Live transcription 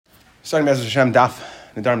Starting Be'ez Hashem Daf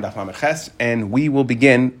Nedarim Daf Lamed Ches, and we will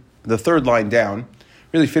begin the third line down,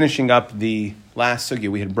 really finishing up the last sugya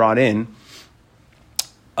we had brought in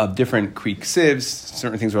of different Greek sieves.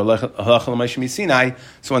 Certain things were halacha l'Moshe Sinai.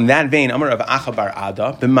 So in that vein, Amar Rav Acha bar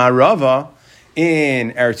Ada b'Marava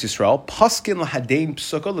in Eretz Yisrael, paskin lahadein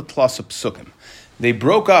psuka l'tlasa psukim. They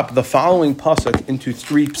broke up the following pasuk into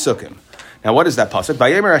 3 psukim. Now, what is that pasuk?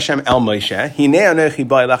 Vayomer Hashem el Moshe, hinei anechi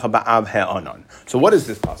ba'elecha ba'av ha'anon. So, what is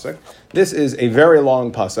this pasuk? This is a very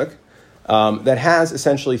long pasuk that has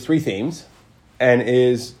essentially 3 themes and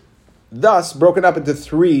is thus broken up into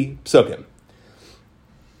 3 psukim.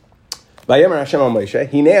 Vayomer Hashem el Moshe,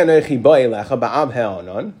 hinei anechi ba'elecha ba'av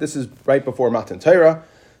ha'anon. This is right before Matan Torah,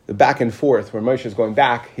 the back and forth where Moshe is going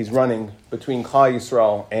back. He's running between Klal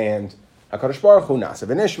Yisrael and HaKadosh Baruch Hu Nasa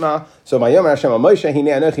v'nishma. So Vayomer Hashem Moshe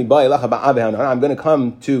hinei anechi ba'elecha ba'av ha'anon. I'm going to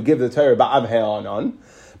come to give the Torah ba'av ha'anon.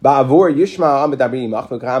 Ba'avur yishma am medabri imach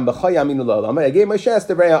v'kram b'cha yaminu l'olam. V'yagei Moshe es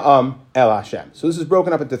devrei ha'am el Hashem. So this is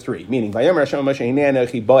broken up into 3, meaning Vayomer Hashem Moshe hinei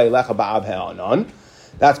anechi ba'elecha ba'av ha'anon.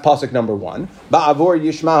 That's pasuk number 1. Ba'avur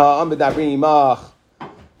yishma ha'am medabri imach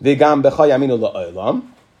v'gam b'cha yaminu l'olam.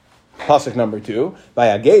 Pasuk number 2.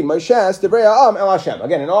 V'yagei Moshe es devrei ha'am el Hashem.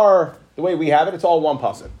 Again, the way we have it, it's all one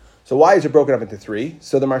pasuk. So why is it broken up into 3?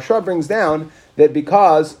 So the Maharsha brings down that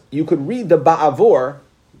because you could read the Ba'avor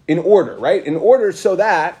in order, right? In order so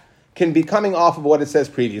that can be coming off of what it says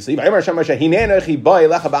previously. That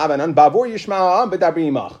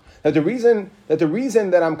the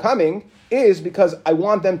reason that I'm coming is because I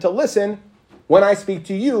want them to listen when I speak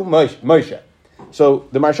to you, Moshe. So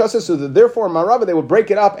the Maharsha says, so that therefore Marava, they would break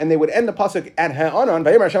it up and they would end the pasuk at Ha'anon.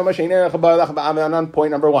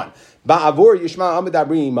 Point number 1.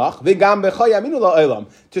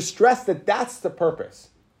 To stress that that's the purpose.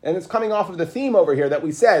 And it's coming off of the theme over here that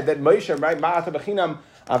we said that Moshe, right? That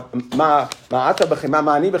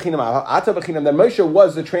Moshe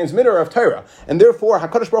was the transmitter of Torah. And therefore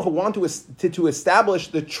HaKadosh Baruch Hu wanted to establish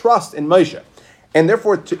the trust in Moshe. And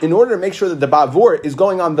therefore, in order to make sure that the Ba'avur is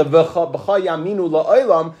going on the B'cha Yaminu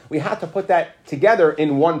La'olam, we had to put that together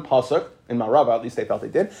in one pasuk. In Marava, at least they felt they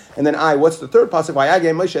did. And then what's the third pasuk?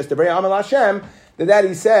 Vayagei Moshe es devrei ha'am el Hashem. That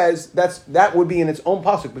he says that would be in its own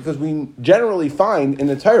pasuk, because we generally find in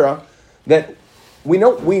the Torah that we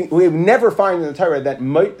never find in the Torah that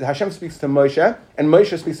Hashem speaks to Moshe and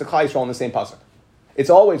Moshe speaks to Klal Yisrael in the same pasuk. It's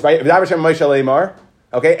always right.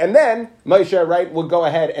 Okay, and then Moshe, right, will go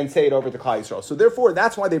ahead and say it over to Klal Yisrael. So therefore,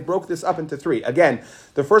 that's why they broke this up into 3. Again,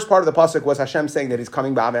 the first part of the pasuk was Hashem saying that He's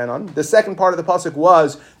coming ba'av ha'anon. The second part of the pasuk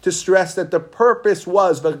was to stress that the purpose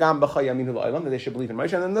was v'gam b'cha yaminu la'olam, that they should believe in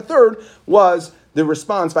Moshe. And then the third was the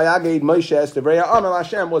response by Vayagei Moshe es devrei ha'am el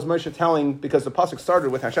Hashem, was Moshe telling, because the pasuk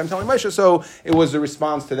started with Hashem telling Moshe, so it was the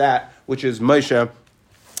response to that, which is Moshe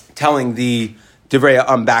telling the Divrei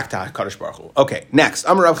ha'am back to HaKadosh Baruch Hu. Okay, next.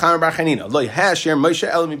 Amar Rav Chaim bar Chanina. Lo yhasher Moshe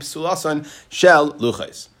el mipsulasan shel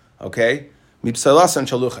luchais. Okay? Mipsulasan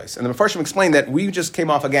shel luchais. And the Mefarshim explained that we just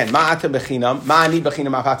came off again. Ma'atem bechinam, ma'ani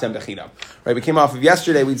bechinam, afatem bechinam. Right? We came off of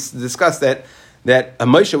yesterday, we discussed that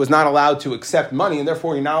Moshe was not allowed to accept money, and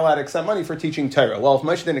therefore you're not allowed to accept money for teaching Torah. Well, if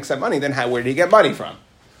Moshe didn't accept money, then where did he get money from?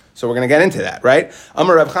 So we're going to get into that, right?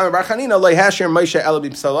 Amar Rav Chaim bar Chanina lo yhasher Moshe el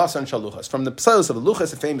b'psalasan shel luchas. From the psalos of the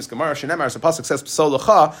luchas, a famous Gemara, Shenemar, so pasuk says psal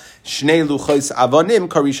lecha shnei luchas avonim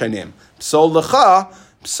karishanim. Psal lecha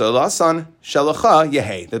psalasan shel lecha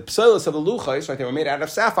yehei. The psalos of the luchas, right? They were made out of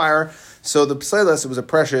sapphire. So the psalos, it was a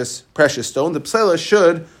precious stone. The psalos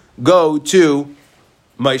should go to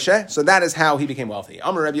Moshe. So that is how he became wealthy.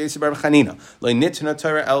 Amar Rabbi Yosef bar Chanina lo nitna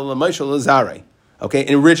Torah el Moshe lazare. Okay,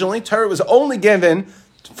 and originally Torah was only given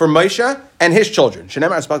for Moshe and his children.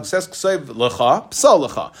 Shenemar says k'sev lecha psal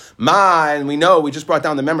lecha. And we know we just brought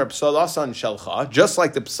down the member psalasan shelcha. Just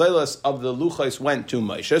like the psalos of the luchos went to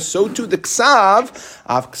Moshe, so too the ksav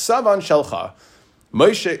of ksavan shelcha.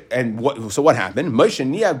 Moshe, so what happened? Moshe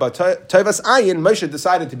niyag b'tovas ayin. Moshe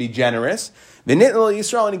decided to be generous. V'nitnel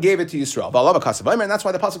Yisrael, and he gave it to Yisrael. And that's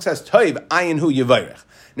why the pasuk says tov ayin hu yivayrech.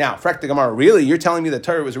 Now, Frek the Gemara, really? You're telling me that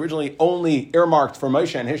Torah was originally only earmarked for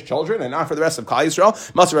Moshe and his children and not for the rest of Klal Yisrael?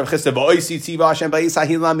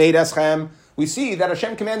 We see that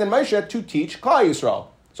Hashem commanded Moshe to teach Klal Yisrael.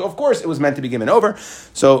 So, of course, it was meant to be given over.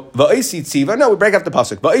 So, we break up the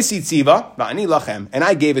pasuk. And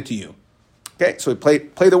I gave it to you. Okay, so we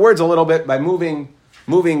play the words a little bit by moving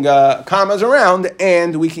commas around,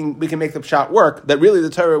 and we can make the shot work that really the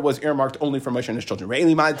Torah was earmarked only for Moshe and his children.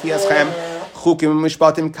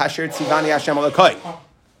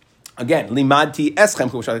 Again, limadti eschem,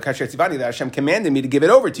 that Hashem commanded me to give it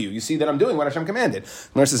over to you. You see that I'm doing what Hashem commanded.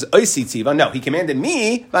 Gemara says, oisi tiva. No, He commanded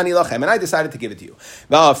me, vani lachem, and I decided to give it to you.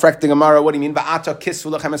 Frek the Gemara, what do you mean? Va'ata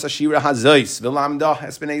kisvu lachem es ashira hazois, v'lamda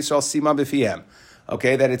es b'nei Yisrael sima b'fihem.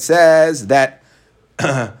 Okay, that it says that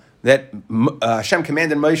Hashem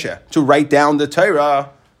commanded Moshe to write down the Torah,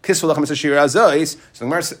 kisvu lachem es ashira hazois. So the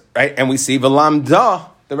Gemara, right, and we see v'lamda,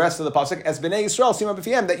 the rest of the pasuk, as b'nei Yisrael sima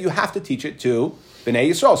b'fihem, that you have to teach it to B'nai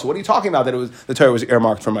Yisrael. So what are you talking about? That the Torah was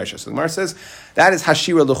earmarked for Moshe. So the Gemara says that is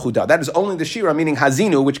Hashira L'chuda. That is only the Shira, meaning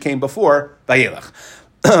Hazinu, which came before Vayelech.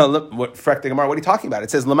 Frek the Gemara, what are you talking about?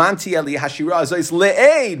 It says Lamanti Eli Hashira Azois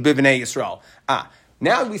Le'ed B'nai Yisrael.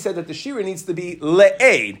 Now we said that the Shira needs to be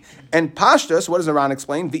Le'ed. And Pashtus, what does the Ran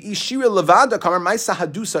explain? The Shira Levada Kamar Maisa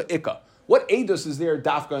Hadusa Ika. What Eidos is there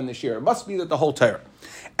Dafka in the Shira? It must be that the whole Torah.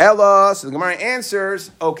 Ella, so the Gemara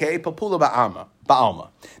answers, okay, Papula Ba'alma.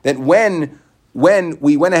 That when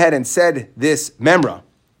we went ahead and said this memra,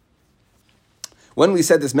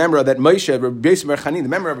 that Moshe, Rabbi Yosef bar Chanina, the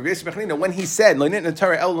memra of Rabbi Yosef bar Chanina, when he said, it meant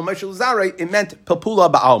Pilpula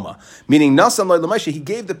Ba'alma, meaning Nasam Lo Moshe, he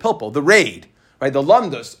gave the pilpul, the raid, right, the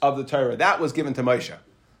lumdus of the Torah, that was given to Moshe.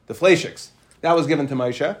 The fleishiks, that was given to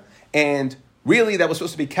Moshe, and really that was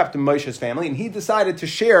supposed to be kept in Moshe's family, and he decided to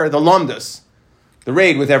share the lumdus, the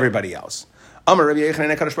raid, with everybody else. Amar Rabbi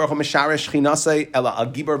Yochanan, Kadosh Baruch Hu Misharesh Shchinasei Ela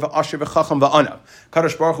Al Gibar VaAsher VaChacham VaAnav.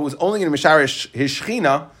 Kadosh Baruch Hu was only going to Misharesh his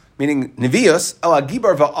Shechina, meaning Nevius, Ela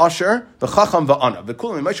Gibar VaAsher VaChacham VaAnav. The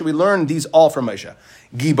Kulam Moshe, we learned these all from Moshe.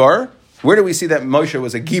 Gibar, where do we see that Moshe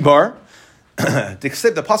was a Gibar?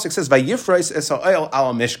 The pasuk says Vayifrais Esa'el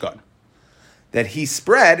Al Mishkan. That he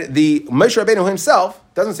spread the Moshe Rabbeinu himself.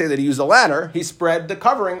 Doesn't say that he used a ladder. He spread the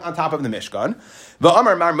covering on top of the Mishkan.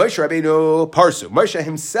 Va'amar Mar Moshe Rabbeinu Parsu. Moshe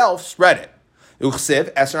himself spread it. How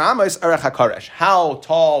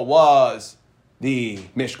tall was the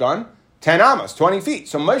Mishkan? 10 amos, 20 feet.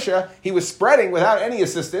 So Moshe, he was spreading without any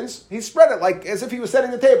assistance. He spread it like as if he was setting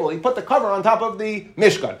the table. He put the cover on top of the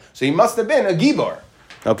Mishkan. So he must have been a Gibor.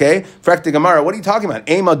 Okay? Frek the Gemara, what are you talking about?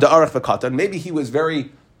 Ema da'arach v'katan. Maybe he was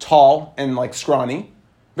very tall and like scrawny.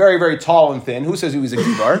 Very, very tall and thin. Who says he was a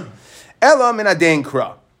Gibor? Ela min adein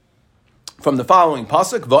kra. From the following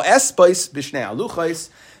pasuk, va'espais b'shnei aluchais,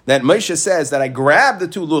 that Moshe says that I grabbed the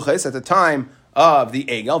two luchas at the time of the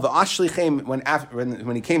Egel. V'ashlichem,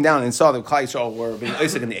 when he came down and saw the Klal Yisrael were being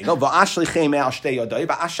Isaac in the Egel. V'ashlichem al shtei yodai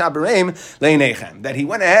v'ashaberem leinechem. That he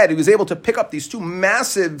went ahead, he was able to pick up these two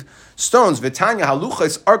massive stones. V'tanya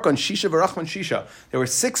haluchas arkon shisha v'rachman shisha. There were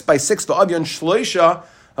 6 by 6 v'avyon shloisha.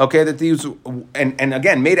 Okay, that these and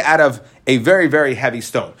again made out of a very, very heavy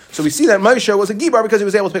stone. So we see that Moshe was a Gibar because he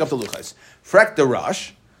was able to pick up the luchas. Frek the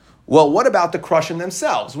Rush. Well, what about the Krushim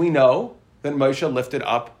themselves? We know that Moshe lifted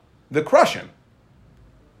up the Krushim,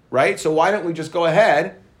 right? So why don't we just go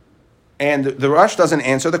ahead, and the Rush doesn't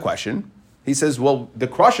answer the question. He says, well, the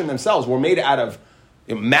Krushim themselves were made out of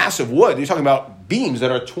massive wood. You're talking about beams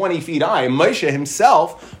that are 20 feet high. And Moshe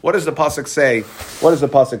himself, what does the pasuk say?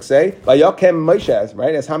 Vayakem Moshe,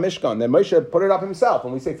 right? As Hamishkan. Then Moshe put it up himself.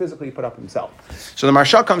 When we say physically, he put up himself. So the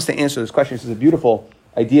Maharsha comes to answer this question. This is a beautiful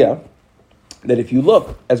idea. That if you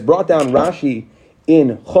look, as brought down Rashi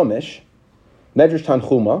in Chumash, Medrash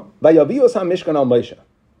Tanchuma, Vayavios HaMishkan al Moshe.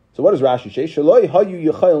 So what does Rashi say? Shaloi hayu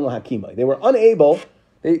yichayil lahakimai. They were unable,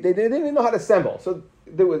 they didn't know how to assemble. So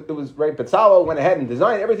it was right, Betzalel went ahead and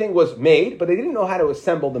designed, everything was made, but they didn't know how to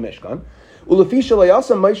assemble the Mishkan. Ulefi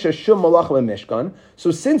shalayasa Moshe shum malacha Mishkan.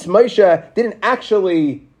 So since Moshe didn't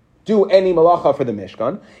actually do any malacha for the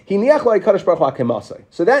Mishkan, he niach lo Kadosh Baruch Hu hakemasai.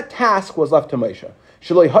 So that task was left to Moshe.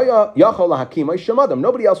 Nobody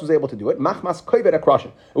else was able to do it. It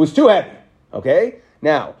was too heavy. Okay?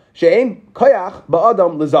 Now,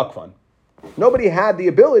 nobody had the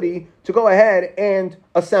ability to go ahead and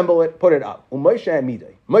assemble it, put it up.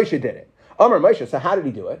 Moshe did it. Amar Moshe, so how did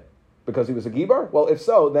he do it? Because he was a Gibar? Well, if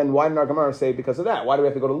so, then why didn't our Gemara say because of that? Why do we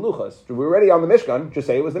have to go to Luchas? We're already on the Mishkan, just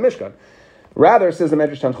say it was the Mishkan. Rather, says the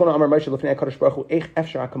Medrash Tanchuna, Amar Moshe l'fnei HaKadosh Baruch Hu, eich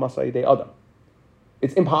efshar hakamasa yidei adam.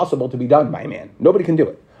 It's impossible to be done by a man. Nobody can do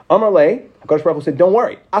it. Amar lei, HaKadosh Baruch Hu said, don't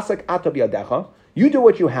worry. Asak ata biyadecha. You do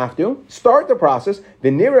what you have to. Start the process.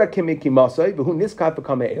 V'nira kimikimasai v'hu niskat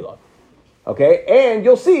v'kamei elav. Okay? And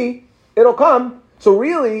you'll see, it'll come. So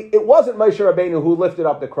really, it wasn't Moshe Rabbeinu who lifted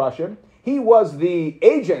up the Krushim. He was the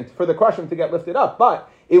agent for the Krushim to get lifted up. But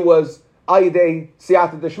it was Ayidei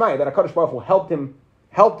Siyata Deshmai, that HaKadosh Baruch Hu helped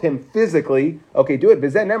him physically. Okay, do it.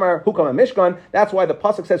 V'zen nemar hukam ha-mishkan. That's why the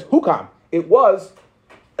pasuk says hukam. It was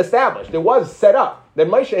established. It was set up. That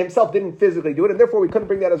Moshe himself didn't physically do it, and therefore we couldn't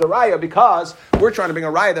bring that as a raya because we're trying to bring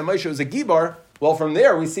a raya that Moshe was a Gibar Well, from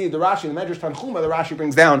there we see the Rashi, the Medrash Tanchuma, the Rashi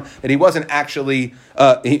brings down that he wasn't actually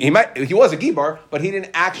he was a gibar, but he didn't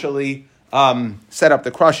actually set up the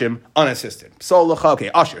krushim unassisted. Okay,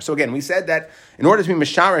 Asher. So again, we said that in order to be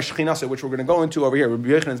Misharash Chinasa, which we're going to go into over here, Rabbi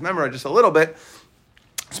Yochanan's memory just a little bit,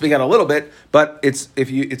 speak out a little bit, but it's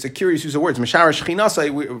a curious use of words. Misharash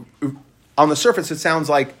Chinasa, on the surface it sounds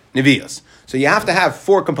like Nevi'as. So you have to have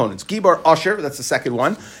 4 components. Gibar, Asher, that's the second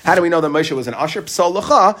one. How do we know that Moshe was an Asher? Psal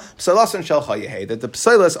Lucha, Psalasan Shel Chayehe, that the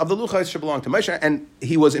Psalas of the Luchas should belong to Moshe, and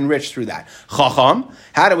he was enriched through that. Chacham,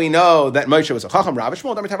 how do we know that Moshe was a Chacham? Rav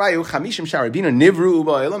Shmuel, Damitavayu, Chamishim Shari Bina, Nivru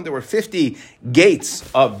U'Ba'ilam, there were 50 gates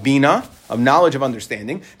of Bina, of knowledge, of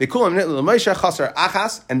understanding. V'kulam Nitlu Moshe Chasar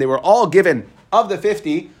Achas, and they were all given, of the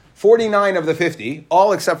 50, 49 of the 50,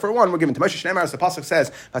 all except for one, were given to Moshe. Shneimar, as the pasuk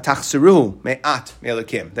says, "Vatachseruhu me'at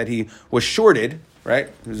me'Elokim," that he was shorted,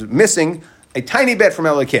 right? He was missing a tiny bit from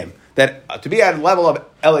Elokim. That to be at the level of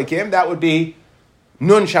Elokim, that would be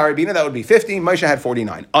Nun Sharibina, that would be 50. Moshe had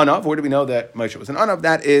 49. Anav, where do we know that Moshe was an Anav?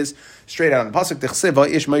 That is straight out of the pasuk. T'chsev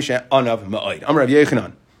va'ish Moshe Anav ma'od. Amar Rav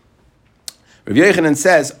Yochanan. Rav Yochanan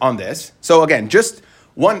says on this. So again, just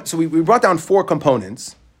one. So we brought down 4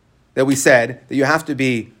 components that we said that you have to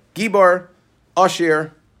be Gibar,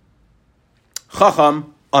 Ashir,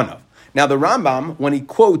 Chacham, Anav. Now the Rambam, when he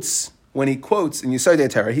quotes in Yesodei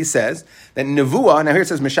Torah, he says that Nevuah, now here it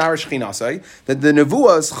says Misharash Chinasai, that the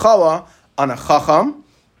Nevuah is Chala on a Chacham,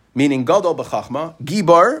 meaning Gadol b'Chachma,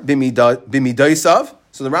 Gibar b'Midaisav.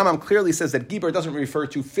 So the Rambam clearly says that Gibar doesn't refer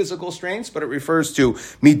to physical strengths, but it refers to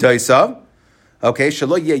Midaisav. Okay,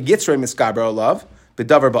 Shalo Ye Yitzrei Miskaber Olav,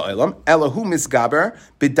 B'Davar Ba'olam, Elahu Miskaber,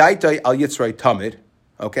 B'Daitai Al Yitzrei Tamid.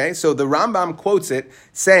 Okay, so the Rambam quotes it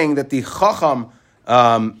saying that the Chacham,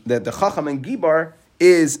 and Gibar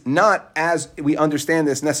is not as we understand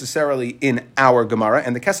this necessarily in our Gemara,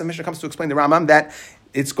 and the Kesef Mishnah comes to explain the Rambam that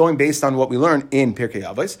it's going based on what we learn in Pirkei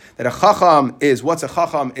Avos, that a Chacham is, what's a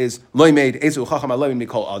Chacham is, Loimed Ezu Chacham Aleim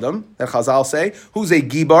Mikol Adam, that Chazal say, who's a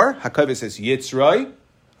Gibar? HaKavis says Yitzroi,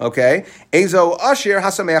 okay, Ezo Ashir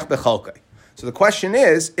Hasameach Bechalkai. So the question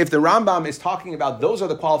is, if the Rambam is talking about those are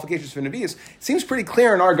the qualifications for Nevi'us, it seems pretty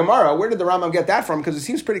clear in our Gemara. Where did the Rambam get that from? Because it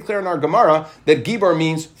seems pretty clear in our Gemara that Gibar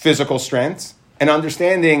means physical strengths, and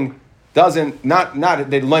understanding doesn't, not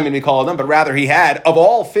they lemon we call them, but rather he had, of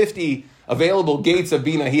all 50 available gates of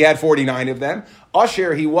Bina, he had 49 of them.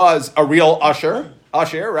 Usher, he was a real Usher,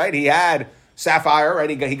 right? He had Sapphire, right?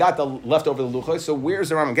 He got the leftover the Luchos. So where's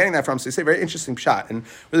the Rambam getting that from? So it's a very interesting shot. And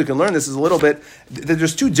really can learn this is a little bit,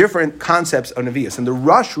 there's 2 different concepts of Nevi'us. And the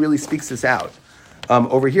Rush really speaks this out.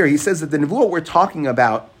 Over here, he says that the Nevuah we're talking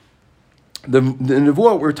about, the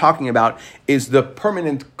Nevuah we're talking about is the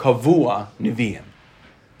permanent Kavua Nevi'im.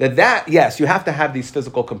 That, yes, you have to have these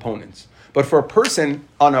physical components. But for a person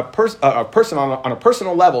on a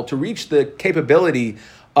personal level to reach the capability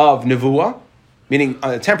of Nevuah, meaning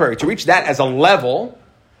on a temporary, to reach that as a level,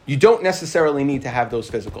 you don't necessarily need to have those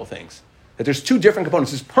physical things. That there's 2 different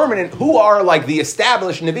components. There's permanent, who are like the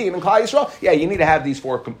established Nevi'im in Klal Yisrael. Yeah, you need to have these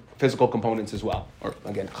 4 physical components as well. Or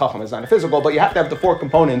again, Chacham is not a physical, but you have to have the 4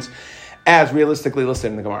 components as realistically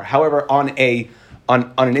listed in the Gemara. However, on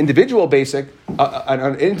an individual on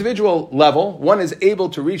an individual level, one is able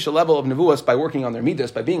to reach the level of Nevuas by working on their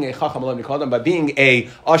midas, by being a Chacham Alam Nikodam, by being a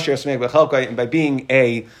Asher Smeich Bechalkai, and by being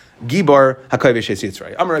a Gibar HaKavish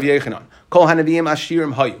Yitzray. Amar Rav Yochanan. Kol Hanavim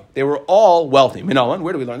Ashirim Hayu. They were all wealthy. Minalan.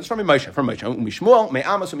 Where do we learn this from? Moshe. From Moshe. Mishmuel,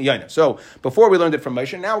 Me'amas, Miyayna. So before we learned it from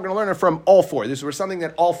Moshe, now we're going to learn it from all 4. This was something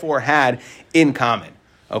that all 4 had in common.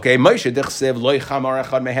 Okay, Moshe Dechsev Loi Chamar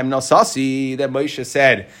Echad Mehem Nasasi. That Moshe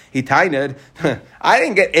said he tained. I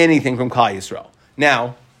didn't get anything from Klal Yisrael.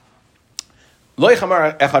 Now, Loi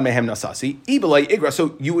Chamar Echad Mehem Nasasi. Ibelay Igra.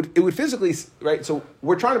 So it would physically, right? So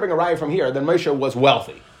we're trying to bring a raya from here that Moshe was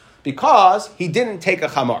wealthy because he didn't take a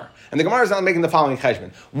chamar. And the Gemara is not making the following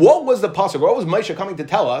cheshbon. What was the pasuk? What was Moshe coming to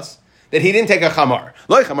tell us that he didn't take a chamar?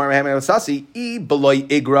 Loi Chamar Mehem Nasasi. Ibelay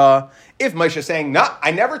Igra. If Moshe is saying, no,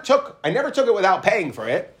 I never took it without paying for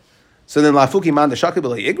it, so then Lafuki man deshaki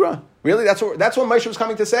b'lei igra? Really? That's what Moshe was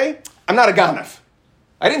coming to say? I'm not a ganef.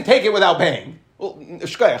 I didn't take it without paying. Well,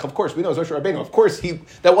 shkayach, of course, we know Moshe Rabbeinu. Of course,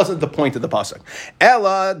 that wasn't the point of the pasuk.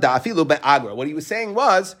 Ella da'afilu be'agra. What he was saying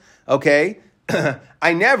was, okay,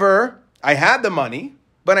 I had the money,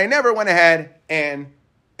 but I never went ahead and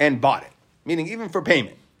bought it. Meaning even for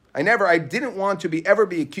payment. I didn't want to ever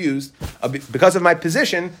be accused of, because of my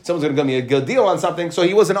position, someone's going to give me a good deal on something. So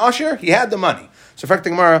he was an usher, he had the money. So Frek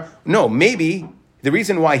Gemara, no, maybe the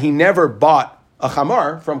reason why he never bought a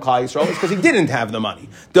chamar from Klal Yisrael is because he didn't have the money.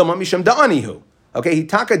 Dilma misham da'anihu. Okay,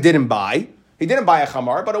 Hitaka didn't buy a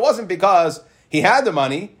chamar, but it wasn't because he had the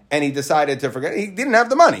money and he decided to forget. He didn't have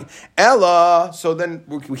the money. Ella, so then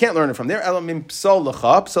we can't learn it from there. Ella mim psol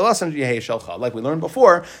lecha, psolasan yehei shelcha. Like we learned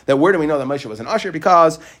before, that where do we know that Moshe was an usher?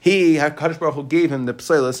 Because Kadosh Baruch Hu gave him the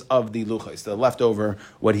pselis of the luchos, the leftover,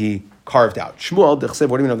 what he carved out. Shmuel,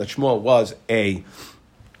 what do we know that Shmuel was an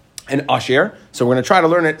usher? So we're going to try to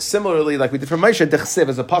learn it similarly like we did from Moshe. Dechsiv,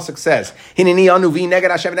 as the pasuk says, Hineni anuvi neged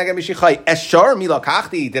Hashem neged mishichai. Eshar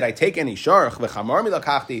milakachti. Did I take any shar? V'chamar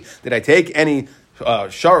milakachti. Did I take any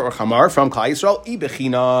shar or chamar from Klal Yisrael?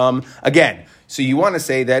 Ibechinam. Again, so you want to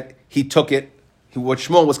say that he took it. What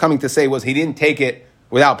Shmuel was coming to say was he didn't take it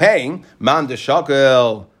without paying. Man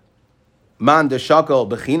deshakel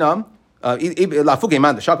bechinam. Lafuke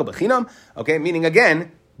man deshakel bechinam. Okay, meaning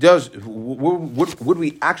again. Would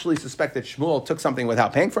we actually suspect that Shmuel took something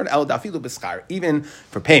without paying for it? El dafilu b'schar, even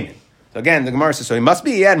for payment. So again, the Gemara says, so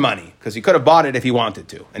he had money, because he could have bought it if he wanted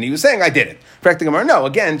to. And he was saying, I didn't. Correct the Gemara? No,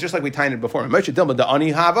 again, just like we tied it before. Moshe Dilma the ani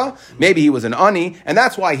hava, maybe he was an ani, and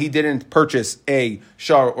that's why he didn't purchase a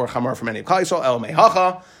shar or chamar from any of Klal Yisrael, el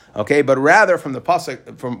mehacha, okay, but rather from the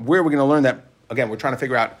pasuk, from where we're going to learn that, again, we're trying to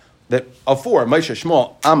figure out that of four, Moshe,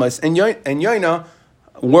 Shmuel, Amos, and Yoina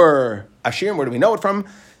were Ashirim. Where do we know it from?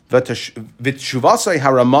 V'tshuvasai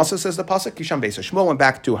haramasa, says the pasuk. Kisham beis. Shmuel went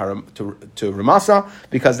back to Ramasa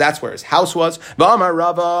because that's where his house was. V'amar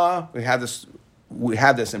Rava, we have this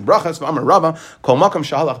in brachas. V'amar Rava, kol makam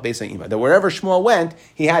shahalach beisay imay. That wherever Shmuel went,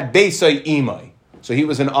 he had beisay imay. So he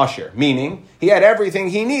was an usher, meaning he had everything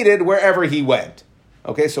he needed wherever he went.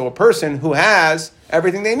 Okay, so a person who has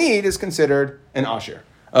everything they need is considered an usher.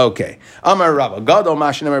 Okay. Amar Rava, Gadol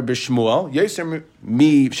ma shenemar b'Shmuel, Yoser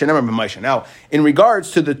mi shenemar b'Moshe. Now, in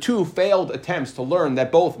regards to the two failed attempts to learn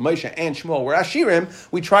that both Moshe and Shmuel were Ashirim,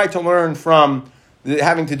 we tried to learn from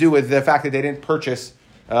having to do with the fact that they didn't purchase,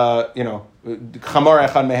 Chamar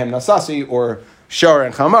echad mehem nasasi, or Shar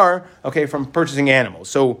and Chamar, okay, from purchasing animals.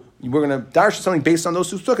 So we're going to dash something based on those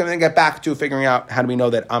two stuk, and then get back to figuring out how do we know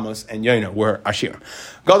that Amos and Yoina were Ashirim.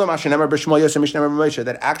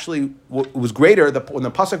 That actually was greater, when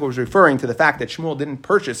the pasuk was referring to the fact that Shmuel didn't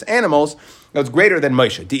purchase animals, it was greater than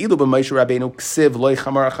Moshe.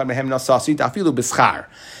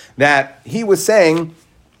 That he was saying,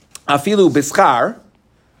 afilu bischar,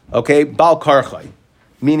 okay, bal karchai,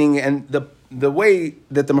 meaning, and the way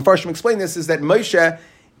that the Mefarshim explain this is that Moshe,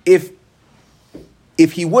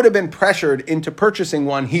 if he would have been pressured into purchasing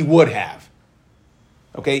one, he would have.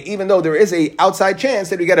 Okay, even though there is a outside chance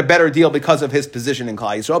that we get a better deal because of his position in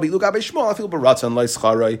Klal Yisrael,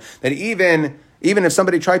 that even if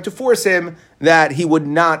somebody tried to force him, that he would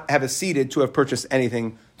not have acceded to have purchased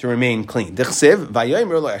anything to remain clean. Okay,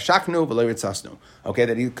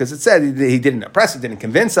 that because it said he didn't oppress, it didn't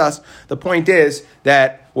convince us. The point is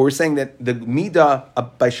that we're saying that the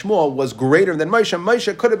midah by Shmuel was greater than Moshe.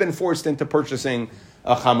 Moshe could have been forced into purchasing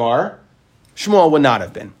a chamar. Shmuel would not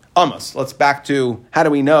have been. Amos. Let's back to how do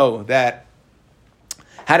we know that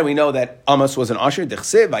Amos was an usher?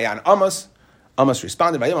 Dechsiv vayan Amos. Amos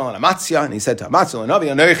responded, and he said to Amatzia, "Anavi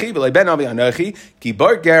anoichi, v'lei ben avi anoichi, ki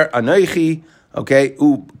boiker anoichi, okay,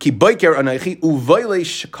 ki boiker anoichi uvoile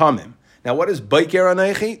shkamim." Now, what is boiker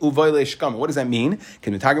anoichi uvoile shkamim? What does that mean?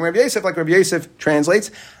 Can we talk about Rabbi Yosef, like Rabbi Yosef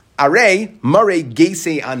translates? Are mare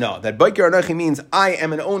geise ana. That boiker anoichi means I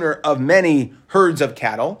am an owner of many herds of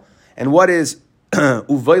cattle, and what is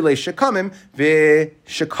uvoile shekamim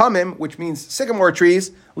shekamim, which means sycamore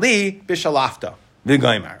trees, li bishalafta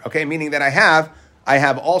v'gaimar. Okay, meaning that I have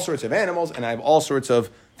all sorts of animals and I have all sorts of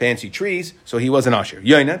fancy trees. So he was an usher.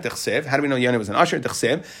 Yoina dechsev. How do we know Yoina was an usher?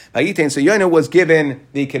 Dechsev. So Yoina was given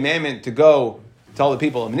the commandment to go tell the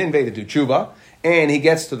people of Nineveh to do tshuva, and he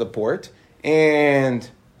gets to the port, and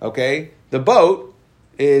okay, the boat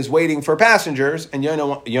is waiting for passengers, and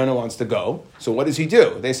Yonah wants to go. So what does he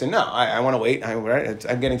do? They say, no, I want to wait. I'm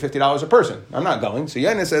getting $50 a person. I'm not going. So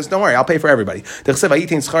Yonah says, don't worry, I'll pay for everybody. So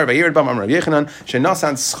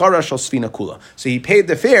he paid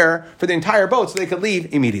the fare for the entire boat so they could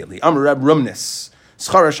leave immediately. It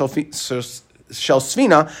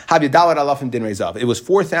was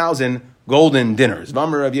 4,000 golden dinners.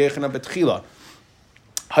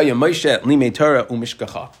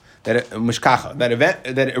 That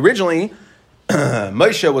originally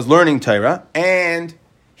Moshe was learning Torah, and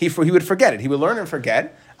he would forget it. He would learn and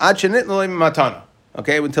forget.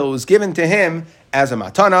 Okay, until it was given to him as a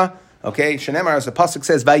matana. Okay, Shenemar, as the pasuk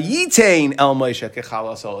says, "Vayitain el Moshe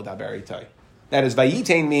kechalas ol daberitay." That is,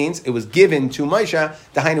 Vayitain means it was given to Moshe,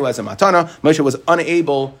 dahainu as a matana. Moshe was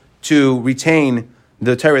unable to retain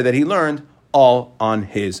the Torah that he learned all on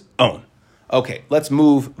his own. Okay, let's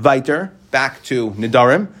move weiter back to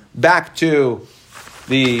Nidarim. Back to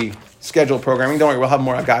the scheduled programming. Don't worry, we'll have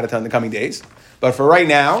more Agadah in the coming days. But for right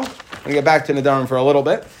now, I'm going to get back to Nadarim for a little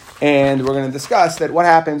bit, and we're going to discuss that what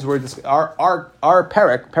happens. Our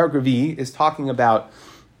Perek Revi is talking about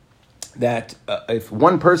that if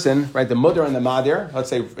one person, right, the mudar and the madir, let's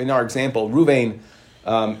say in our example, Ruvain,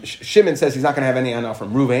 Shimon says he's not going to have any anah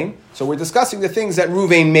from Ruvain. So we're discussing the things that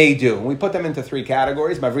Ruvain may do. And we put them into three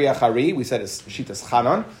categories. Mavriya Chari, we said is Shitas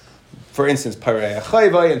Chanan. For instance, Parei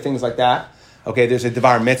Chayvai and things like that. Okay, there's a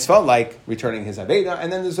Devar Mitzvah, like returning his Aveda.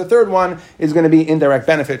 And then there's a third one, is going to be indirect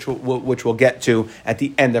benefit, which we'll get to at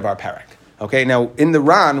the end of our parak. Okay, now in the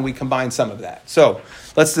Ran, we combine some of that. So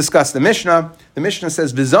let's discuss the Mishnah. The Mishnah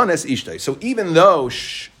says, Vizones Ishtay. So even though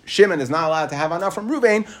Shimon is not allowed to have anah from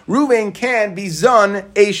Ruvain can be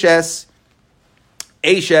Zon Eshes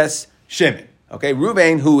Shimon. Okay,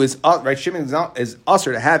 Ruvain, who is, right, Shimon is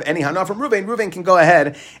usher to have any hana from Ruvain can go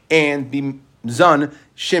ahead and be Zon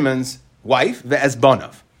Shimon's wife,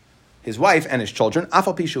 ve'ezbonav, his wife and his children,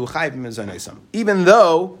 afal pishu chayv mezonasam. Even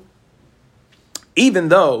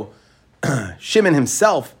though Shimon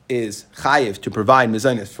himself is chayiv to provide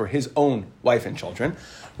mezonos for his own wife and children,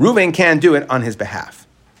 Ruvain can do it on his behalf.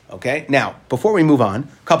 Okay, now before we move on,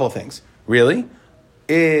 a couple of things. Really,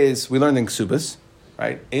 we learned in Ksubas,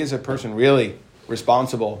 right? Is a person really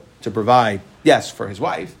responsible to provide, yes, for his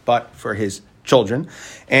wife, but for his children?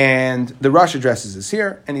 And the Rosh addresses this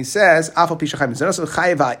here, and he says, "Afal pishachay mitzvah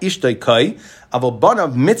chayva ishtay kai aval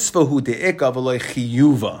banav mitzvahu deika v'loy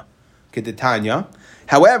chiyuva kedetanya."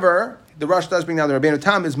 However, the Rosh does bring down the Rabbeinu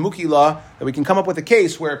Tam is mukila that we can come up with a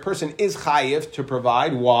case where a person is chayiv to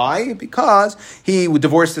provide. Why? Because he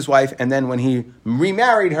divorced his wife, and then when he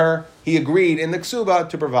remarried her, he agreed in the ksuba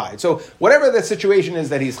to provide. So whatever the situation is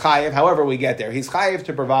that he's chayiv, however we get there, he's chayiv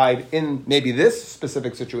to provide in maybe this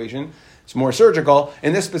specific situation. It's more surgical.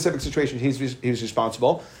 In this specific situation, he's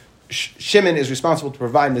responsible. Shimon is responsible to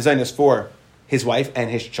provide mezonos for his wife and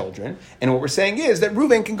his children. And what we're saying is that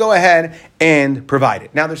Reuven can go ahead and provide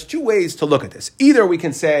it. Now, there's two ways to look at this. Either we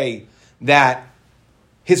can say that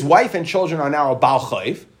his wife and children are now a Baal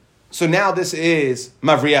Chayv. So now this is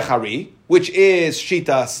Mavriya Chari, which is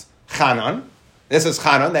Shitas Chanan. This is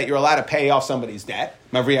Chanan, that you're allowed to pay off somebody's debt,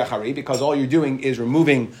 Mavriya Chari, because all you're doing is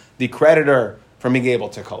removing the creditor from being able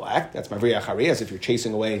to collect. That's Mavriya Chari, as if you're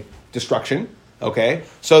chasing away destruction. Okay,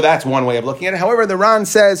 so that's one way of looking at it. However, the Ran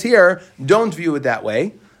says here, don't view it that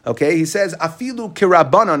way. Okay, he says, afilu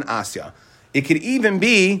kirabanan asya. It could even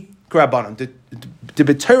be kirabanan. The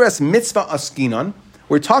b'teres mitzvah askinan.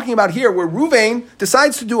 We're talking about here where Ruvain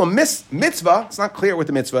decides to do a mitzvah. It's not clear what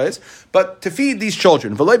the mitzvah is, but to feed these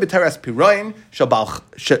children. V'loy b'teres piroin shabal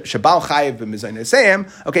chayiv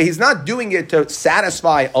b'mizaynasayim. Okay, he's not doing it to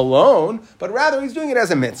satisfy alone, but rather he's doing it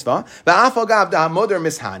as a mitzvah. V'afal gav da'amoder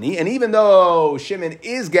mishani. And even though Shimon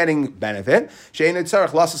is getting benefit, she'ein tzarich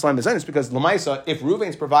lasas laim mizaynas, because l'maisa, if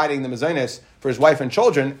Ruvain's providing the mizaynas for his wife and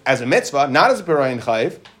children as a mitzvah, not as a piroin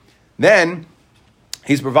chayiv, then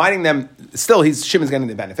he's providing them, still Shimon's getting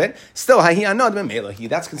the benefit. Still,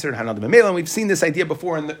 that's considered hanad b'meila. And we've seen this idea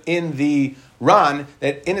before in the Ran,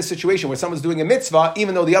 that in a situation where someone's doing a mitzvah,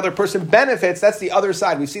 even though the other person benefits, that's the other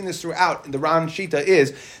side. We've seen this throughout. The Ran Shita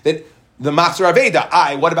is that the Machzor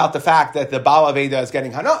Aveda, what about the fact that the Baal Aveda is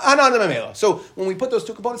getting hanad b'meila? So when we put those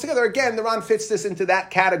two components together, again, the Ran fits this into that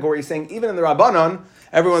category, saying even in the Rabbanon,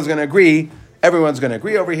 everyone's going to agree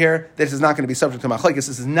over here that this is not going to be subject to machlokes. This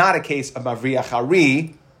is not a case of Mavriya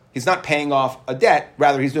Chari. He's not paying off a debt.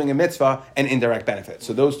 Rather, he's doing a mitzvah and indirect benefit.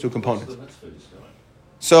 So those two components.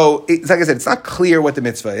 So, like I said, it's not clear what the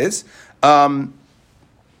mitzvah is. Taisa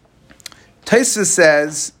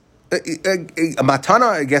says, a matana,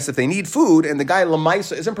 I guess, if they need food, and the guy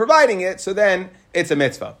Lamaisa isn't providing it, so then it's a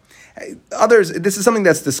mitzvah. Others, this is something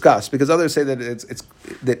that's discussed, because others say that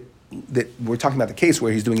that we're talking about the case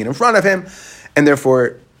where he's doing it in front of him, and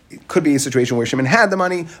therefore it could be a situation where Shimon had the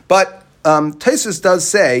money. But Taisus does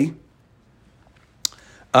say,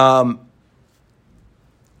 Taisus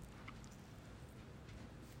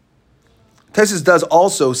does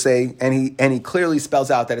also say, and he clearly spells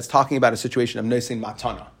out that it's talking about a situation of noisein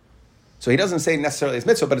matana. So he doesn't say necessarily it's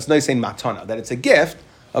mitzvah, but it's noisein matana, that it's a gift.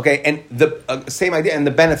 Okay, and the same idea, and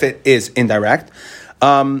the benefit is indirect.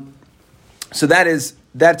 So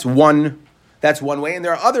that's one way, and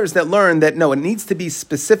there are others that learn that no, it needs to be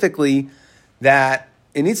specifically that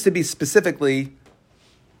it's Yemezainis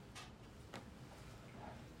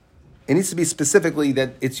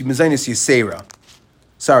Yisera.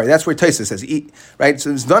 Sorry, that's where Taisa says, right?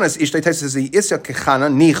 So Zvanas Ishtay Taisa says, Isya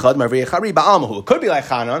Kechanan Nichad Mavriya Chari Ba'almahu. It could be like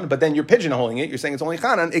Chanan, but then you're pigeonholing it. You're saying it's only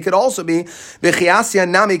Chanan. It could also be V'chiasya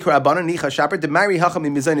Nami Karabanan Nicha Shaper Demari Hacham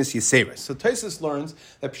Mizainis Yisera. So Taisa learns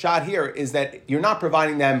that pshat here is that you're not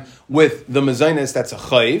providing them with the mezainis that's a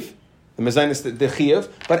chayiv. The the mezainis, the chiyuv,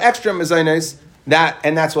 but extra mezainis,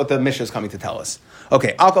 that's what the Mishnah is coming to tell us.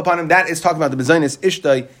 Okay, al kapanim, that is talking about the mezainis,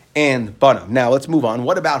 ishtay, and banam. Now, let's move on.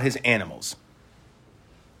 What about his animals?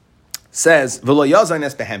 Says, v'lo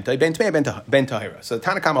yazaynes behemtai, ben tmei ben tahira. So the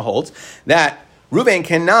Tanna Kama holds that Reuven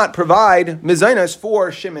cannot provide mezainis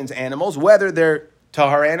for Shimon's animals, whether they're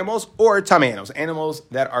tahar animals or tamei animals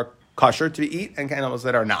that are kosher to eat and animals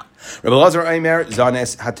that are not. Rabbi Lazar Aimer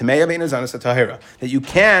zanes hatamei bein zanes hatahira, that you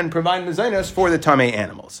can provide mezainos for the tamei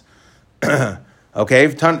animals. Okay,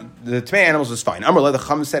 the tamei animals is fine. Amar le, the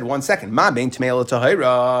Chacham said, 1 second, ma bein tamei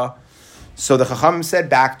tahira. So the Chacham said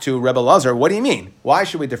back to Rebbe Lazar, what do you mean? Why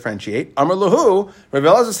should we differentiate? Amar lahu, Rebbe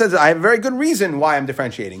Lazar says, I have a very good reason why I'm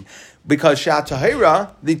differentiating. Because Shat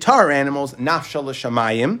Tahira, the tar animals, nafsha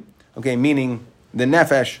l'shamayim, okay, meaning the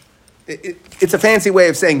nefesh, it's a fancy way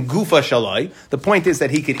of saying gufa shalai. The point is that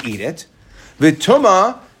he could eat it.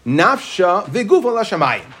 V'tuma nafsha v'gufa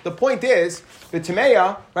l'shamayim. The point is,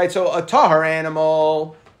 v'tameya, right, so a tahar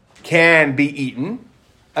animal can be eaten.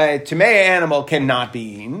 A tameya animal cannot be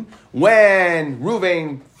eaten. When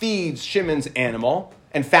Reuven feeds Shimon's animal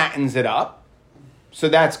and fattens it up, so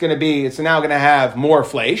that's going to be, it's now going to have more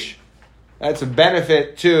flesh. That's a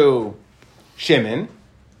benefit to Shimon.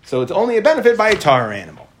 So it's only a benefit by a tar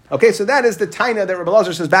animal. Okay, so that is the taina that Rabbi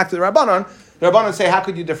Lazar says back to the Rabbanon. The Rabbanon say, how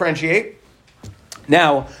could you differentiate?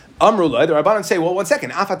 Now, Amrullah, the Rabbanon say, well, 1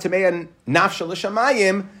 second. Afa tameya nafsha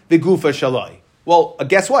l'shamayim v'gufa shalai. Well,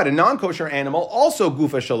 guess what? A non-kosher animal also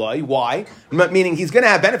gufa shalai. Why? Meaning he's going to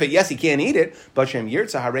have benefit. Yes, he can't eat it, but shem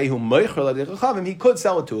yirtza harehu moicher l'dechachavim, he could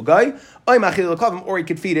sell it to a guy, or he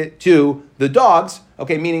could feed it to the dogs.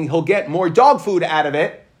 Okay, meaning he'll get more dog food out of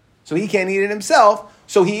it, so he can't eat it himself.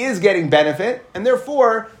 So he is getting benefit, and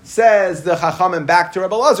therefore says the Chachamim back to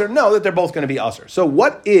Rebbe Lazar, no, that they're both going to be usher. So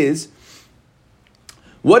what is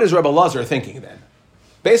Rebbe Lazar thinking then?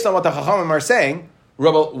 Based on what the Chachamim are saying,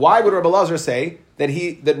 why would Rebbe Lazar say that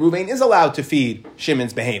Reuven is allowed to feed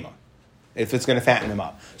Shimon's behema if it's going to fatten him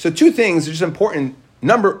up? So two things are just important.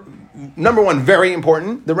 Number one, very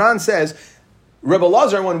important. The Ran says, Rebbe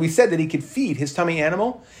Lazar, when we said that he could feed his tummy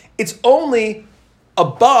animal, it's only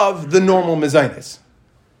above the normal mezainis.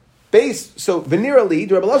 So venirali,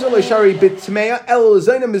 Rebbe Lazar leishari bitmeya el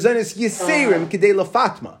zayna mezainis yiserim kidei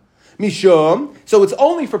lafatma mishum. So it's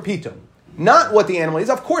only for pitum. Not what the animal is.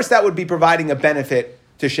 Of course, that would be providing a benefit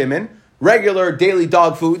to Shimon. Regular daily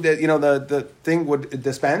dog food that the thing would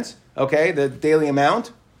dispense. Okay, the daily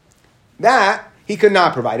amount that he could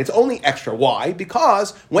not provide. It's only extra. Why?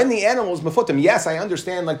 Because when the animal is mefutim, yes, I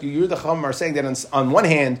understand. Like you, the Chacham are saying that on one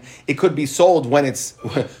hand, it could be sold when it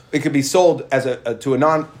could be sold as to a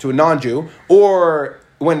non-Jew, or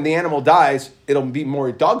when the animal dies, it'll be more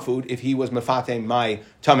dog food if he was mefatem my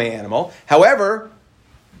tamei animal. However,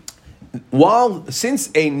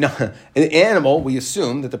 since an animal, we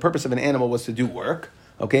assume that the purpose of an animal was to do work,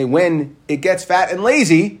 okay, when it gets fat and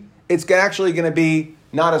lazy, it's actually going to be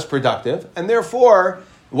not as productive, and therefore,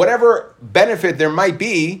 whatever benefit there might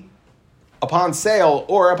be upon sale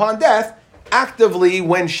or upon death, actively,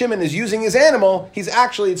 when Shimon is using his animal,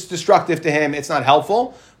 it's destructive to him, it's not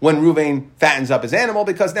helpful when Reuven fattens up his animal,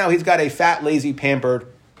 because now he's got a fat, lazy, pampered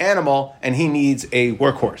animal, and he needs a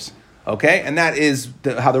workhorse. Okay, and that is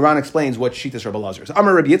how the Ran explains what Shitas Rebbe Lazar is.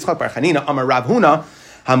 Amar Rabbi Yitzchak Bar Chanina, Amar Rav Huna,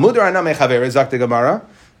 Hamudar Hanamei Chavera, Zakta Gemara.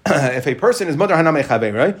 If a person is Mudar Hanamei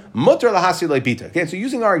Chavera, Mutar Lahasi Leibita. Okay, so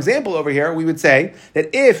using our example over here, we would say that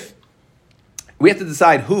if we have to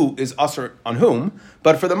decide who is usher on whom,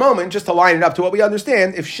 but for the moment, just to line it up to what we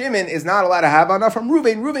understand, if Shimon is not allowed to have enough from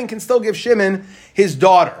Reuven can still give Shimon his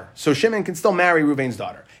daughter. So Shimon can still marry Reuven's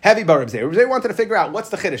daughter. Heavy bar Reb Zeh wanted to figure out what's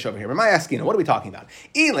the chiddush over here. Am I asking? What are we talking about?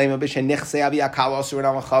 So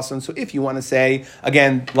if you want to say,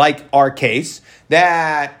 again, like our case,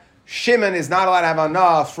 that Shimon is not allowed to have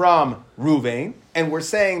enough from Reuven, and we're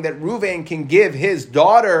saying that Reuven can give his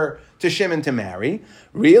daughter to Shimon to marry,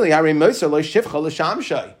 really, if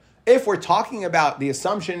we're talking about the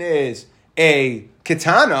assumption is a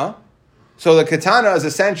katana, so the katana is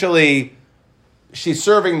essentially, she's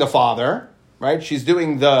serving the father, right? She's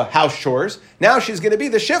doing the house chores. Now she's going to be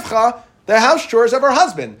the shivcha, the house chores of her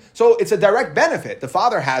husband. So it's a direct benefit. The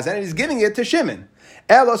father has it, and he's giving it to Shimon.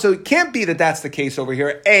 So it can't be that that's the case over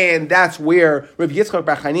here, and that's where Rabbi Yitzchak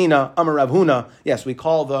Bar Chanina, Amar Rav Huna, yes, we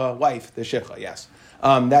call the wife the shivcha, yes.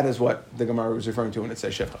 That is what the Gemara was referring to when it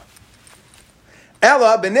says shivcha.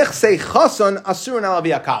 Ella benichsei chason asurun ala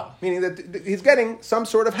v'yakal, meaning that he's getting some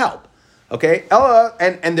sort of help. Okay, Ella,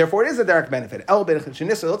 and therefore it is a direct benefit. Ella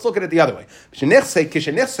benichsei, let's look at it the other way. Shenichsei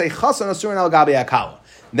chason asurun ala gabi yakal.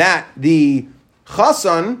 That the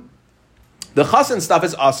chason stuff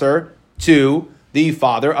is asur to the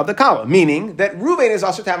father of the Kala, meaning that Reuven is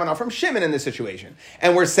also to have enough from Shimon in this situation.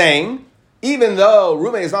 And we're saying, even though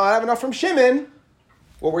Reuven is not have enough from Shimon,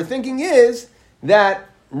 what we're thinking is that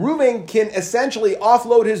Reuven can essentially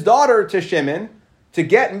offload his daughter to Shimon to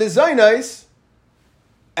get mizainos,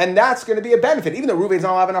 and that's going to be a benefit. Even though Reuven's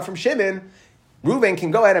not have enough from Shimon, Reuven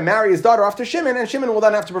can go ahead and marry his daughter off to Shimon, and Shimon will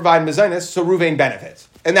then have to provide mizainos, so Reuven benefits.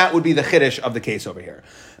 And that would be the chiddush of the case over here.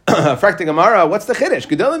 Frakta Gemara, what's the chiddush?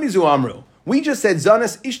 Gedolim mizu amru. We just said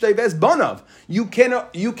zanas ishtay ves banav. You can,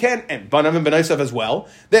 and banav and benaisav as well,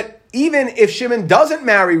 that even if Shimon doesn't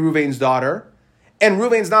marry Reuven's daughter, and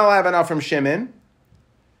Reuven's not allowed enough from Shimon,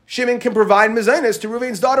 Shimon can provide mizainos to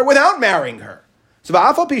Reuven's daughter without marrying her. So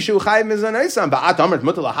of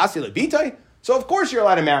course you're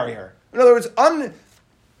allowed to marry her. In other words,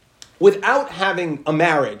 without having a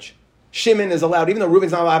marriage, Shimon is allowed, even though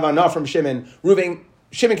Reuven's not allowed enough from Shimon,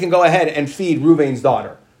 Shimon can go ahead and feed Reuven's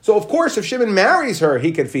daughter. So of course, if Shimon marries her,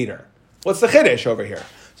 he could feed her. What's the chiddush over here?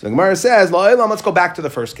 So the Gemara says, let's go back to the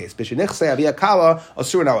first case.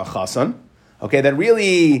 Okay, that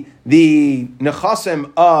really the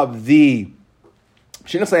nechasim of the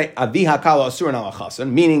meaning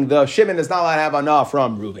the Shimon is not allowed to have enough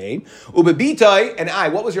from Reuven. Ubebitai,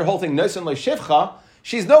 and what was your whole thing? Nosan shivcha.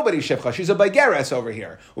 She's nobody's shivcha. She's a baigeres over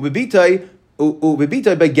here. Ubebitai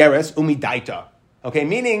baigeres umidaita. Okay,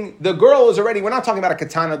 meaning the girl is already, we're not talking about a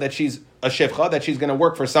katana that she's a shivcha, that she's going to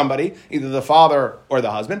work for somebody, either the father or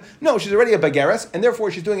the husband. No, she's already a bageres, and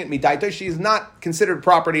therefore she's doing it midaita. She's not considered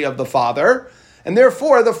property of the father, and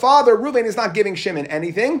therefore the father, Reuven, is not giving Shimon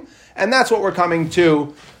anything, and that's what we're coming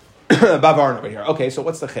to Bavarn over here. Okay, so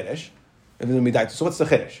what's the chiddush? So what's the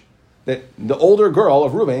chiddush? That the older girl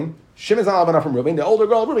of Reuven, Shimon's not enough from Reuven, the older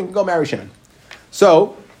girl of Reuven can go marry Shimon.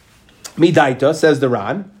 So, midaita, says the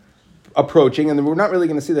Ran, approaching, and we're not really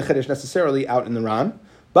going to see the chiddush necessarily out in the Ran,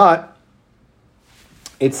 but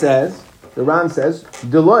it says, the Ran says,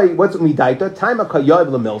 Deloi, what's midaita? Taima kayav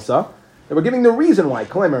lemilsa. And we're giving the reason why.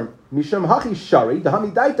 Klemer, mishum hachi shari,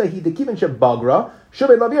 dahamidaita hi dekivin shebagra,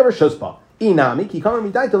 shubei lavir shuspa. Inami, ki kamer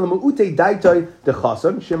midaita lemuute daita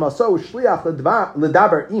dechason, shemaso shliach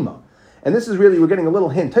ledaber ima. And this is really, we're getting a little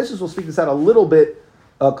hint. Taisus will speak this out a little bit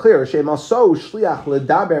clearer. Shemaso shliach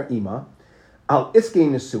ledaber ima, al iskei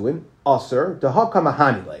nesuin, aser,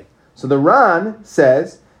 dehakamahanile. So the Ran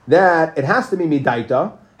says that it has to be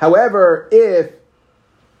midaita. However, if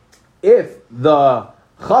the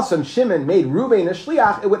Chasan Shimon made Reuven a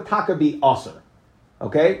shliach, it would taka be aser.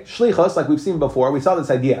 Okay? Shlichus, like we've seen before, we saw this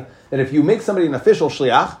idea that if you make somebody an official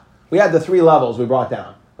shliach, we had the 3 levels we brought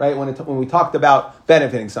down, right? When we talked about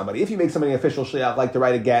benefiting somebody. If you make somebody an official shliach, like to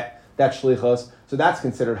write a get, that's shlichus, so that's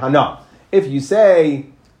considered hana. If you say,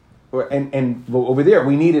 and over there,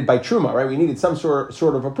 we needed by truma, right? We needed some sort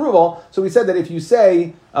of approval. So we said that if you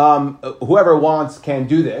say, whoever wants can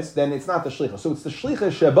do this, then it's not the shlichus. So it's the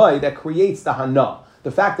shlichus shabai that creates the hana.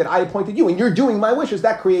 The fact that I appointed you and you're doing my wishes,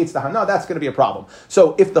 that creates the hana. That's going to be a problem.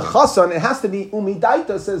 So if the chasan, it has to be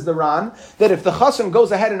umidaita, says the Ran, that if the chasan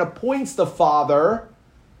goes ahead and appoints the father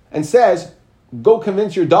and says, go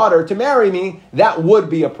convince your daughter to marry me, that would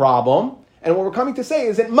be a problem. And what we're coming to say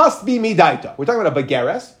is it must be midaita. We're talking about a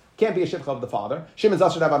bageres. Can't be a shivcha of the father. Shimon's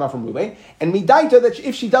also have enough from Reuven. And midaita, that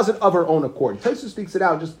if she does it of her own accord. Tosfos speaks it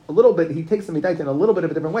out just a little bit. He takes the midaita in a little bit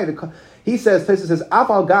of a different way. He says, Tosfos says,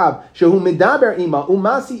 Afal gab, shehu midaber ima,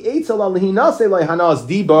 umasi eitzel al hinase loy hanas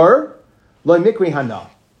dibar, loy mikri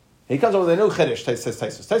hana. He comes over with a new chiddush,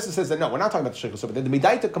 Tosfos says that no, we're not talking about the shivcha. But the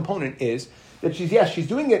midaita component is that she's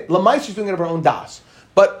doing it, lamais, she's doing it of her own das.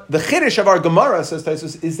 But the chiddush of our Gemara, says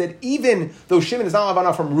Tosfos, is that even though Shimon is not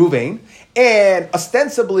enough from Reuven, and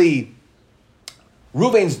ostensibly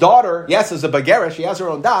Reuven's daughter, yes, is a bagera, she has her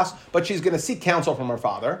own das, but she's going to seek counsel from her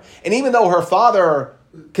father. And even though her father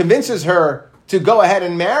convinces her to go ahead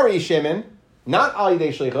and marry Shimon, not al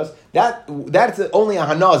yidei shlichus, that's only a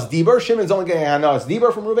hanas diber. Shimon's only getting a hanas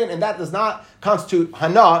diber from Reuven, and that does not constitute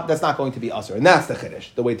hana. That's not going to be usher, and that's the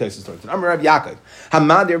chiddush, the way Tosfos learns it. I'm Rav Yaakov.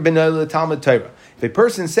 Hamadir b'nei l'talmud Torah. If a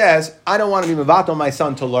person says, I don't want to be mevatel my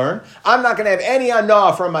son to learn, I'm not going to have any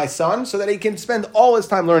hana from my son, so that he can spend all his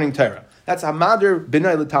time learning Torah. That's hamadir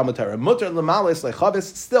b'nei l'talmud Torah. Mutar l'malis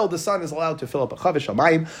lechavis. Still, the son is allowed to fill up a chavish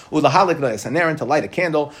shamayim ulahalik le'esanerin, to light a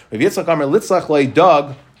candle. Rav Yitzchak Amar litzlach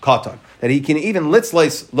le'dog katan, that he can even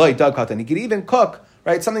litzleis loy dog katan. He can even cook,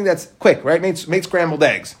 right, something that's quick, right, make scrambled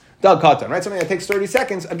eggs. Dog katan, right, something that takes 30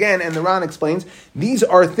 seconds. Again, and the Ran explains, these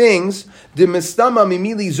are things de mistama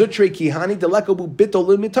mimili zutre kihani delekabu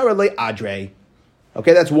bitol mitara le adre.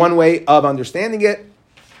 Okay, that's one way of understanding it.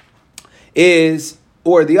 Is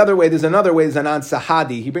Or the other way, there's another way, Zanan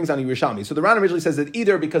Sahadi. He brings on a Yerushalmi. So the Ran originally says that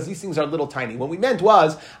either because these things are little tiny. What we meant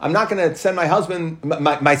was, I'm not going to send my husband,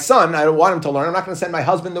 my son, I don't want him to learn, I'm not going to send my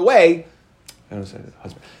husband away. I don't say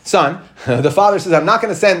husband. Son. The father says, I'm not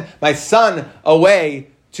going to send my son away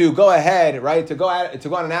to go ahead, right, to go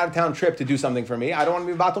on an out-of-town trip to do something for me. I don't want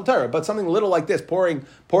to be Batal Torah, but something little like this, filling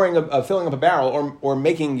up a barrel, or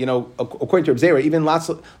making, according to Abzera, even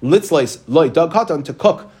litzleis loy dog katan to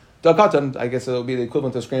cook. Dog katan, I guess it would be the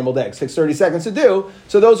equivalent of scrambled eggs. Takes 30 seconds to do.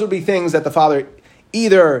 So those would be things that the father,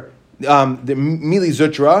 either the mili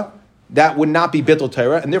zutra, that would not be Bittul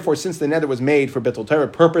Torah, and therefore, since the nether was made for Bittul Torah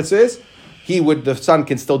purposes, the son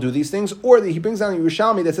can still do these things. Or he brings down a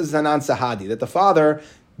Yerushalmi that says Zanan Sahadi, that the father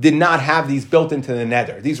did not have these built into the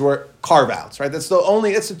nether. These were carve-outs, right? That's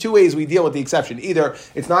the two ways we deal with the exception. Either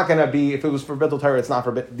it's not going to be, if it was for Bittul Torah, it's not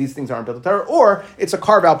for, these things aren't Bittul Torah, or it's a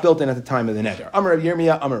carve-out built in at the time of the nether. Amar Rav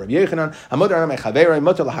Yirmiyah, Amar Rav Yechanan,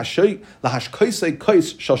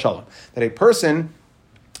 that a person,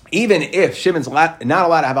 even if Shimon's not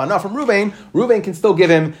allowed to have enough from Ruvain can still give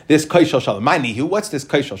him this kais shel shalom. My nihu, what's this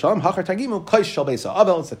kais shel shalom? Hachar tagimu kais shel beis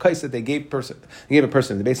ha'avel. It's the kais that they gave a person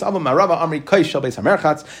in the beis ha'avel. Marava amri kais shel beis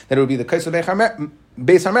ha'merchatz. That it would be the kais of beis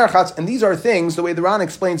ha'merchatz. And these are things. The way the Ran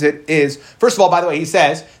explains it is, first of all, by the way, he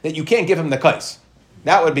says that you can't give him the kais.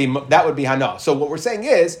 That would be hana. So what we're saying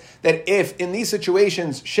is that if in these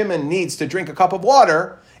situations Shimon needs to drink a cup of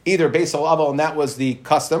water, either Beis Ha'avel, and that was the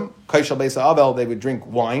custom, Kaishal Beis Ha'avel, they would drink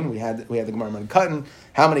wine. We had the Gemara on Cutton.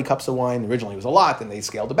 How many cups of wine? Originally it was a lot, and they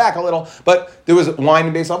scaled it back a little. But there was wine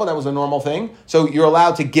in Beis Ha'avel, that was a normal thing. So you're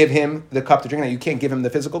allowed to give him the cup to drink. Now you can't give him the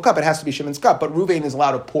physical cup, it has to be Shimon's cup. But Ruvain is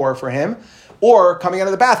allowed to pour for him. Or coming out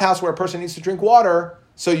of the bathhouse where a person needs to drink water,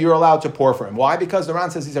 so you're allowed to pour for him. Why? Because the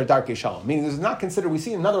Ran says these are darkei shalom. Meaning this is not considered, we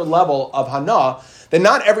see another level of hana, that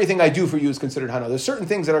not everything I do for you is considered hana. There's certain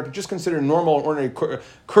things that are just considered normal, ordinary,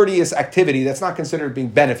 courteous activity that's not considered being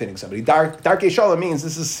benefiting somebody. Darkei shalom means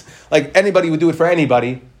this is like anybody would do it for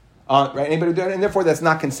anybody, right? Anybody would do it, and therefore that's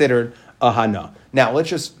not considered a hana. Now, let's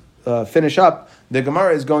just finish up. The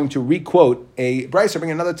Gemara is going to re-quote a Brisa,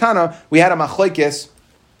 bring another Tana. We had a machlokes.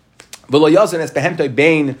 So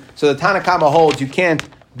the Tana Kama holds you can't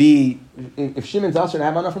be, if Shimon's also to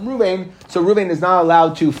have enough from Ruvain, so Ruvain is not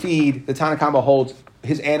allowed to feed, the Tana Kama holds,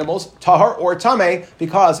 his animals, tahar or tameh,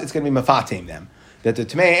 because it's going to be mafatim them. That the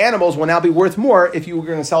tameh animals will now be worth more if you were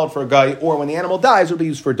going to sell it for a guy, or when the animal dies, it will be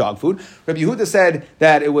used for dog food. Rabbi Yehuda said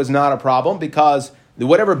that it was not a problem because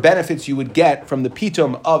whatever benefits you would get from the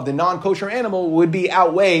pitum of the non-kosher animal would be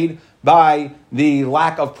outweighed by the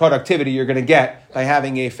lack of productivity you're going to get by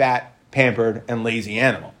having a fat, pampered, and lazy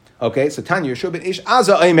animal. Okay, so Tanya Yeshua ben Ish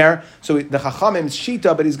Aza Eimer. So the Chachamim's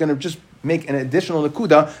shita, but he's going to just make an additional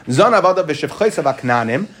nakuda. Zan avada v'shevchaysav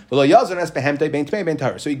aknanim v'lo yazon es behemtei ben tmei ben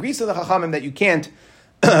tahor. So he agrees to the Chachamim that you can't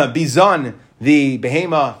bizon the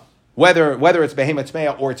behema, whether it's behema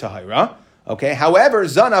tmeya or tahira. Okay, however,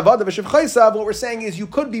 zan avada v'shevchaysav, what we're saying is you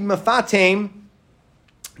could be mefatem,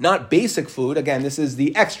 not basic food. Again, this is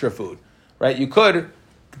the extra food, right? You could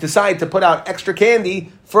decide to put out extra candy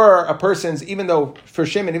for a person's, even though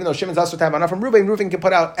Shimon's also to have enough from Ruvain can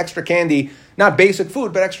put out extra candy, not basic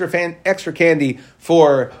food, but extra candy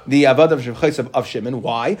for the Avad of Shevchaysav of Shimon.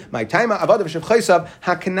 Why? My time Avad of Shevchaysav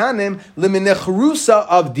hakananim liminechrusa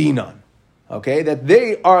of Dinan. Okay, that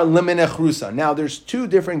they are liminechrusa. Now, there's two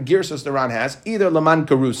different girsas the Ran has. Either laman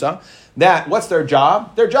karusa, that what's their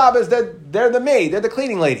job? Their job is that they're the maid, they're the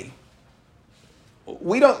cleaning lady.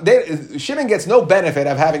 Shimon gets no benefit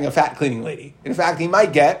of having a fat cleaning lady. In fact, he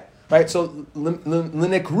might get, right? So,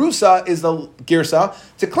 linekrusa is the girsa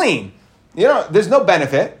to clean. There's no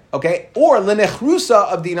benefit, okay? Or linechrusa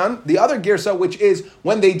of dinan, the other girsa, which is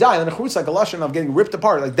when they die. Linechrusa, like a lashon of getting ripped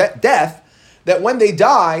apart, like death. That when they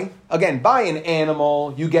die, again, by an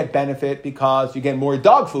animal, you get benefit because you get more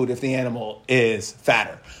dog food if the animal is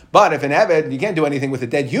fatter. But if an Eved, you can't do anything with a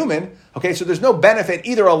dead human, okay, so there's no benefit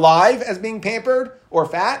either alive as being pampered or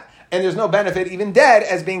fat, and there's no benefit even dead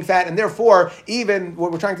as being fat, and therefore, even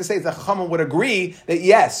what we're trying to say is the Chachamim would agree that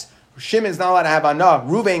yes, Shimon's not allowed to have anah,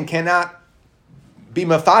 Ruvain cannot be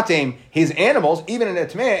mafatim his animals, even in a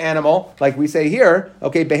Tmei animal, like we say here,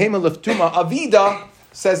 okay, behema leftuma avida,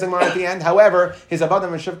 says the Gemara at the end. However, his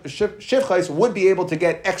avadim and shivchais would be able to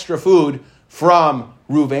get extra food from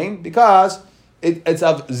Ruvain because it's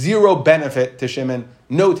of zero benefit to Shimon,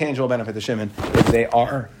 no tangible benefit to Shimon if they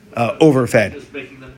are overfed.